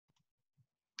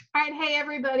All right, hey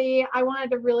everybody. I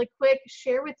wanted to really quick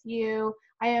share with you.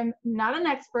 I am not an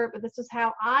expert, but this is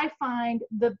how I find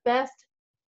the best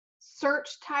search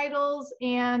titles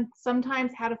and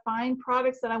sometimes how to find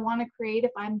products that I want to create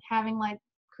if I'm having like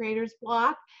creator's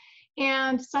block.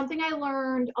 And something I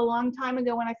learned a long time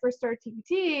ago when I first started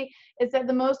TpT is that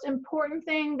the most important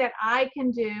thing that I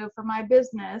can do for my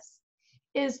business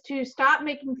is to stop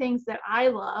making things that I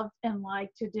love and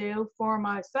like to do for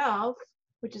myself,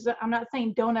 which is, I'm not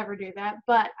saying don't ever do that,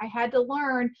 but I had to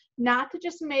learn not to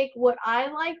just make what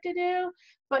I like to do,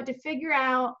 but to figure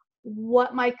out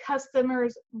what my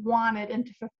customers wanted and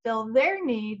to fulfill their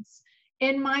needs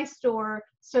in my store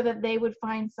so that they would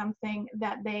find something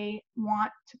that they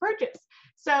want to purchase.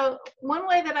 So one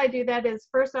way that I do that is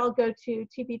first I'll go to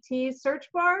TpT's search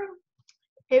bar.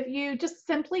 If you just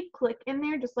simply click in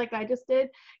there, just like I just did,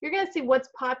 you're going to see what's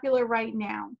popular right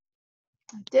now.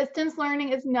 Distance learning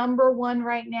is #1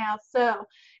 right now. So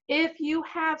if you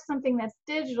have something that's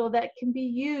digital that can be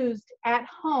used at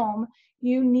home,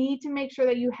 you need to make sure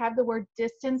that you have the word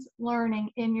distance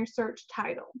learning in your search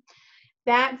title.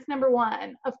 That's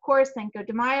 #1. Of course, Cinco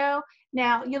de Mayo.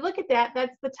 Now, you look at that,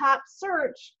 that's the top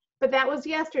search, but that was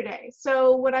yesterday.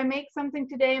 So would I make something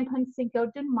today and put Cinco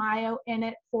de Mayo in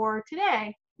it for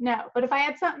today? No. But if I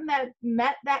had something that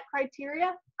met that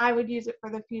criteria, I would use it for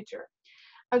the future.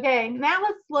 Okay, now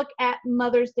let's look at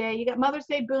Mother's Day. You got Mother's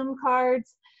Day boom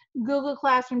cards, Google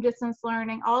Classroom distance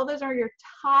learning. All those are your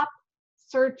top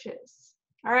searches.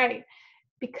 All right.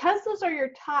 Because those are your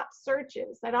top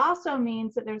searches, that also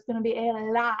means that there's going to be a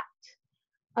lot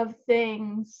of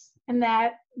things and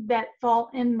that fall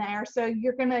in there. So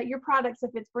your products,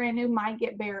 if it's brand new, might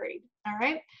get buried. All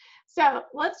right. So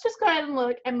let's just go ahead and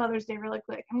look at Mother's Day really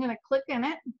quick. I'm going to click in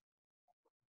it.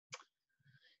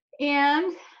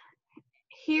 And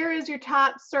here is your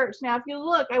top search. Now, if you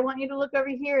look, I want you to look over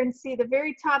here and see the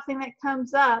very top thing that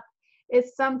comes up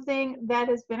is something that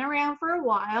has been around for a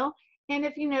while. And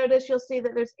if you notice, you'll see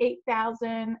that there's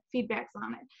 8,000 feedbacks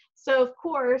on it. So of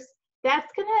course,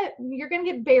 you're gonna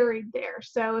get buried there.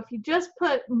 So if you just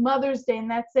put Mother's Day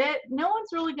and that's it, no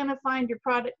one's really gonna find your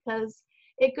product because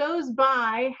it goes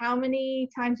by how many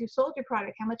times you sold your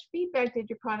product, how much feedback did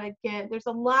your product get. There's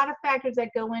a lot of factors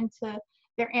that go into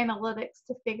their analytics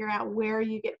to figure out where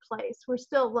you get placed. We're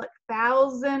still, look,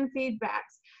 1,000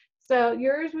 feedbacks. So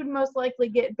yours would most likely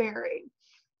get buried.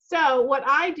 So what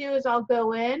I do is I'll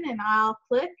go in and I'll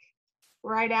click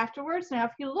right afterwards. Now,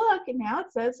 if you look, and now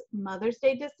it says Mother's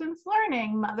Day distance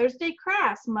learning, Mother's Day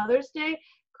crafts, Mother's Day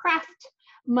craft,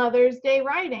 Mother's Day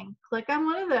writing. Click on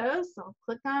one of those. So I'll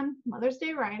click on Mother's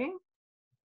Day writing.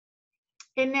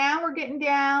 And now we're getting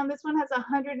down. This one has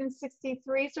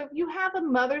 163. So if you have a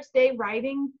Mother's Day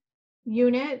writing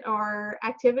unit or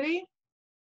activity,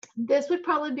 this would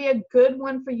probably be a good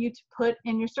one for you to put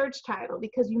in your search title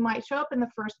because you might show up in the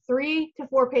first 3 to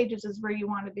 4 pages is where you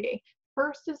want to be.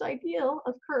 First is ideal,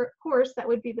 of course, that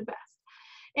would be the best.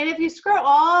 And if you scroll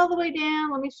all the way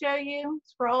down, let me show you,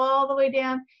 scroll all the way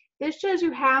down. This shows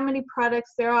you how many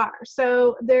products there are.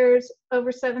 So there's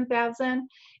over 7,000.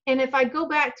 And if I go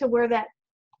back to where that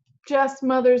just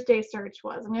Mother's Day search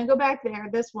was, I'm going to go back there,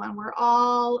 this one, we're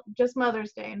all just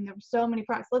Mother's Day, and there were so many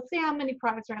products. Let's see how many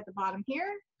products are at the bottom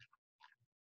here.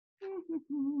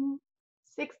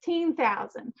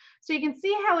 16,000. So you can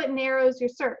see how it narrows your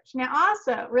search. Now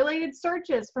also, related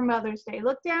searches for Mother's Day.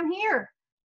 Look down here.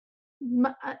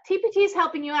 TpT is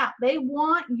helping you out. They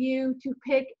want you to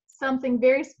pick something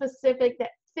very specific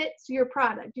that fits your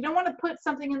product. You don't want to put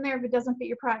something in there if it doesn't fit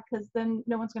your product because then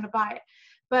no one's going to buy it.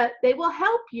 But they will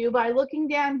help you by looking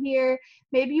down here.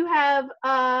 Maybe you have,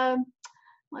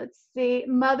 let's see,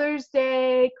 Mother's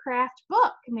Day craft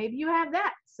book. Maybe you have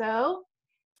that. So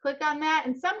click on that,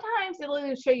 and sometimes it'll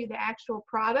either show you the actual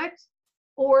product,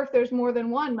 or if there's more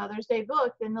than one Mother's Day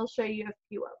book, then they'll show you a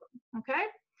few of them, okay?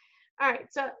 All right,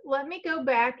 so let me go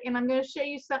back, and I'm going to show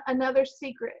you another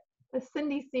secret, a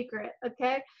Cindy secret,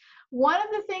 okay? One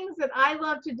of the things that I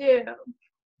love to do,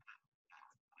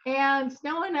 and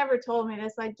no one ever told me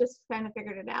this, I just kind of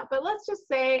figured it out, but let's just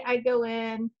say I go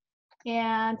in,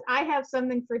 and I have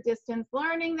something for distance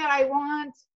learning that I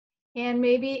want, and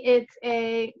maybe it's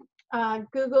a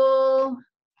Google,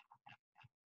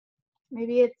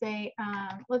 maybe it's a,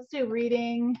 let's do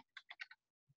reading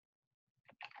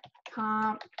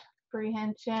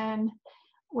comprehension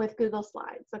with Google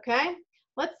Slides, okay?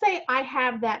 Let's say I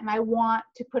have that and I want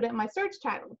to put it in my search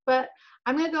title, but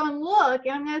I'm going to go and look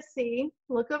and I'm going to see,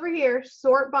 look over here,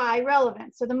 sort by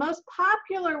relevance. So the most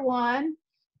popular one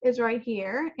is right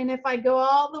here. And if I go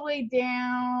all the way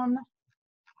down,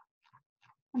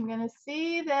 I'm going to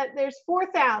see that there's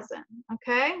 4,000,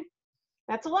 okay?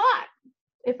 That's a lot.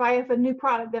 if I have a new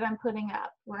product that I'm putting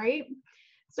up, right?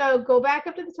 So go back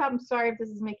up to the top. I'm sorry if this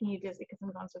is making you dizzy because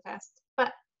I'm going so fast,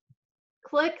 but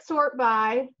click sort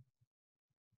by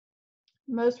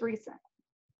most recent.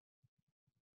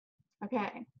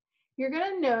 Okay, you're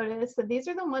going to notice that these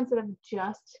are the ones that have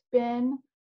just been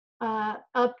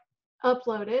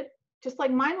uploaded, just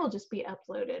like mine will just be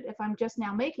uploaded if I'm just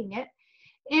now making it.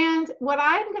 And what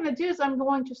I'm going to do is I'm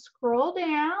going to scroll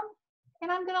down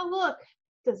and I'm going to look.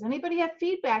 Does anybody have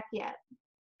feedback yet?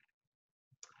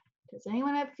 Does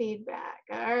anyone have feedback?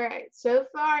 All right, so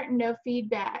far, no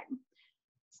feedback.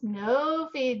 No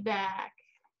feedback.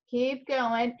 Keep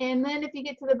going. And then if you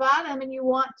get to the bottom and you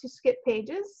want to skip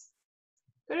pages,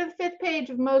 go to the 5th page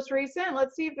of most recent.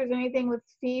 Let's see if there's anything with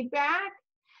feedback.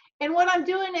 And what I'm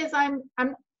doing is I'm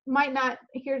might not,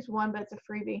 here's one, but it's a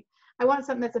freebie. I want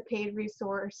something that's a paid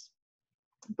resource.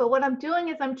 But what I'm doing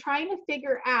is I'm trying to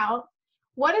figure out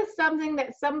what is something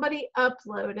that somebody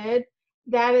uploaded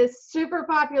that is super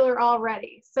popular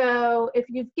already. So if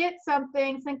you get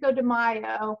something, Cinco de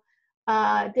Mayo,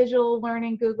 digital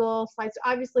learning Google Slides,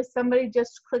 obviously somebody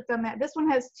just clicked on that. This one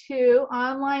has 2,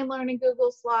 online learning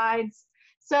Google Slides.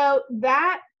 So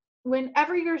that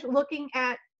whenever you're looking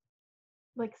at,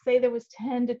 like say there was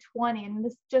 10 to 20 and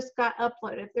this just got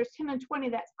uploaded, if there's 10 and 20,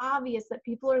 that's obvious that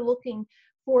people are looking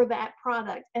for that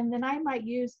product. And then I might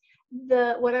use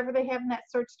the whatever they have in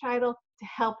that search title to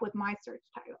help with my search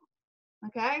title.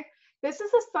 Okay, this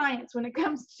is a science when it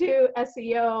comes to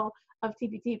SEO of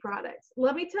TpT products.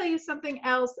 Let me tell you something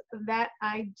else that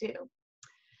I do.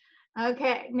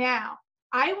 Okay, now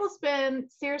I will spend,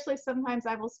 seriously, sometimes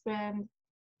I will spend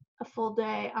a full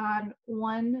day on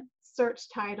one search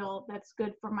title that's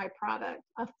good for my product,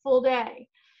 a full day,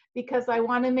 because I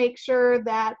want to make sure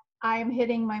that I'm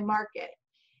hitting my market.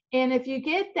 And if you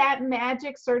get that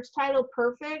magic search title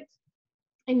perfect,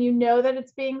 and you know that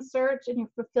it's being searched and you're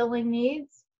fulfilling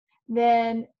needs,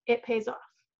 then it pays off.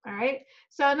 All right.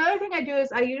 So another thing I do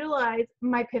is I utilize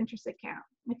my Pinterest account.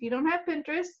 If you don't have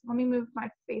Pinterest, let me move my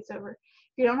face over.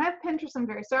 If you don't have Pinterest, I'm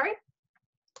very sorry.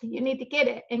 You need to get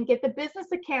it and get the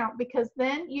business account, because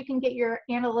then you can get your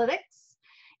analytics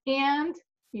and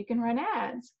you can run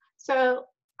ads. So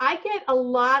I get a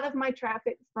lot of my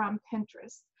traffic from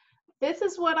Pinterest. This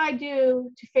is what I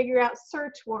do to figure out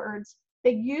search words.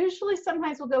 They usually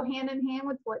sometimes will go hand in hand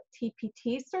with what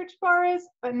TpT search bar is,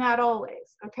 but not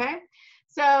always, okay?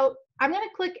 So I'm gonna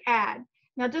click add.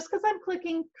 Now just because I'm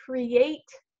clicking create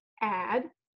ad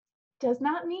does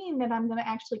not mean that I'm gonna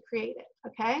actually create it,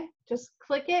 okay? Just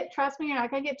click it, trust me, you're not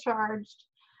gonna get charged.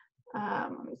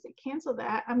 Let me see, cancel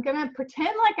that. I'm gonna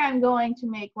pretend like I'm going to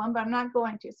make one, but I'm not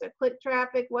going to. So click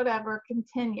traffic, whatever,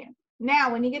 continue.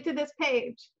 Now, when you get to this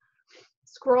page,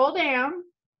 scroll down,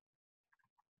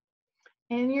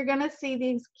 and you're gonna see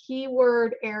these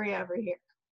keyword area over here.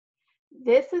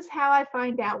 This is how I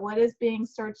find out what is being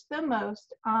searched the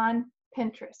most on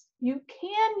Pinterest. You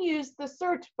can use the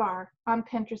search bar on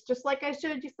Pinterest, just like I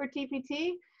showed you for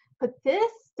TpT, but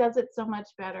this does it so much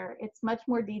better. It's much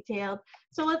more detailed.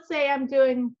 So let's say I'm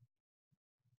doing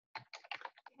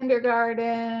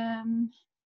kindergarten,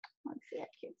 let's see, I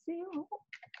can't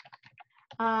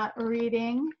see,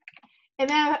 reading. And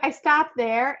then I stop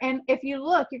there, and if you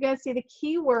look, you're going to see the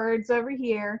keywords over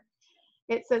here.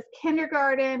 It says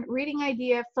kindergarten, reading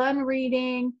idea, fun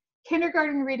reading,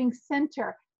 kindergarten reading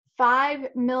center, 5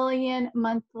 million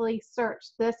monthly search.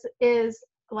 This is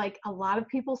like a lot of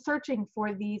people searching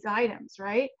for these items,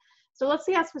 right? So let's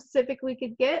see how specific we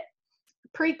could get.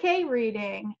 Pre-K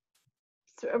reading,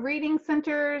 reading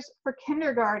centers for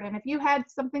kindergarten. If you had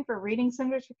something for reading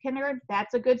centers for kindergarten,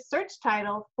 that's a good search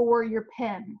title for your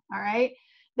pin, all right?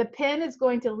 The pin is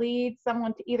going to lead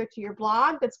someone to either to your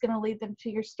blog, that's going to lead them to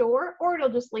your store, or it'll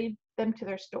just lead them to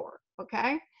their store,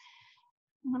 okay?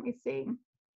 Let me see.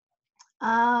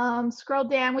 Scroll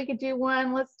down, we could do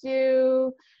one. Let's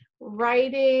do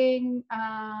writing,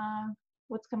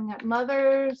 what's coming up?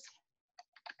 Mother's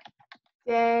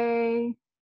Day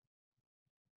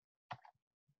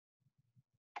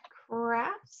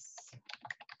crafts.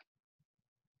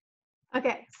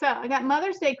 Okay, so I got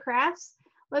Mother's Day crafts.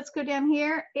 Let's go down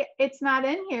here. It's not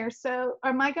in here, so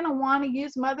am I going to want to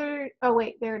use oh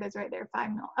wait, there it is right there,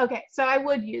 5 mil. Okay, so I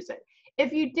would use it.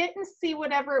 If you didn't see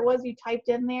whatever it was you typed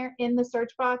in there in the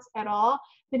search box at all,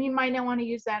 then you might not want to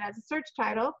use that as a search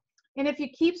title. And if you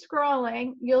keep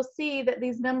scrolling, you'll see that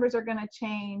these numbers are going to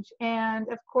change.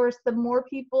 And of course, the more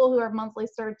people who are monthly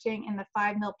searching in the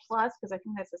 5 mil plus, because I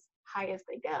think that's as high as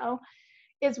they go,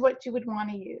 is what you would want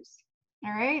to use.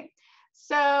 All right.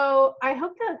 So I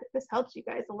hope that this helps you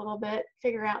guys a little bit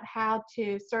figure out how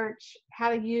to search, how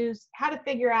to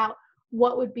figure out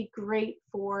what would be great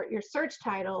for your search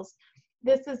titles.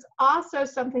 This is also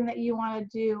something that you want to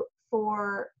do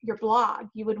for your blog.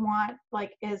 You would want,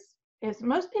 like, is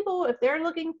most people, if they're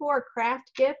looking for a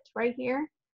craft gift right here,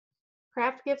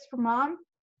 craft gifts for mom,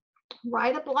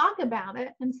 write a blog about it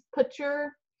and put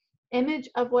your image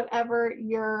of whatever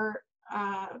your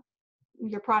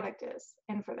product is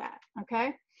in for that,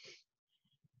 okay?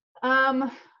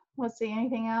 Let's see,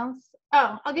 anything else?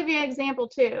 Oh, I'll give you an example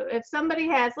too. If somebody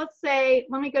has, let's say,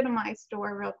 let me go to my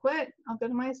store real quick. I'll go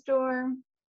to my store.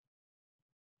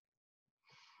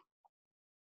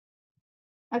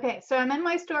 Okay, so I'm in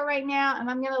my store right now, and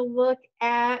I'm going to look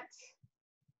at,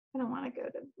 I don't want to go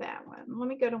to that one. Let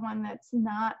me go to one that's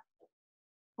not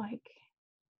like,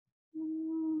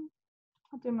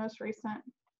 I'll do most recent.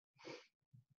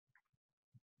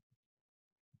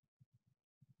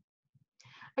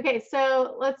 Okay,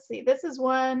 so let's see. This is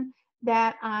one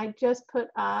that I just put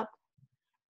up.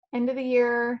 End of the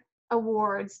year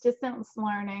awards, distance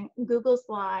learning, Google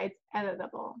Slides,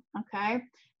 editable. Okay,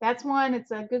 that's one.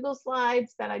 It's a Google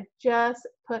Slides that I just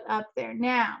put up there.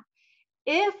 Now,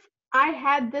 if I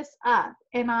had this up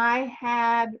and I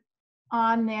had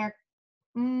on there,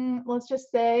 let's just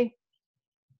say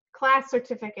class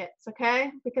certificates,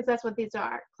 okay? Because that's what these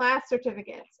are, class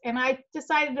certificates. And I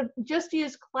decided to just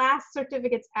use class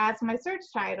certificates as my search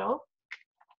title.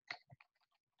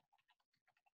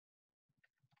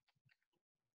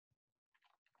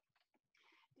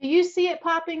 Do you see it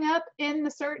popping up in the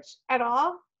search at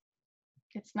all?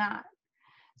 It's not.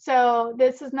 So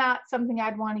this is not something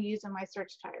I'd want to use in my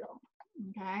search title,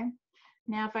 okay?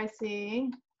 Now if I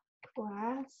see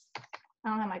class, I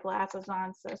don't have my glasses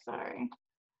on, so sorry.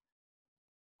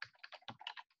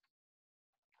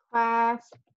 Class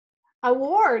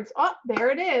awards. Oh, there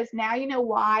it is. Now you know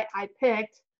why I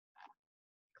picked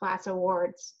class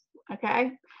awards.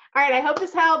 Okay. All right. I hope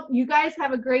this helped. You guys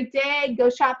have a great day. Go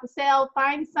shop the sale.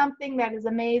 Find something that is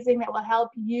amazing that will help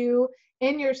you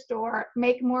in your store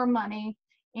make more money.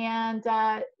 And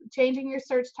changing your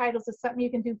search titles is something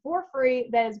you can do for free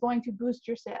that is going to boost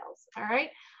your sales. All right.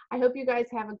 I hope you guys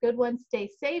have a good one. Stay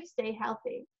safe. Stay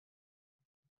healthy.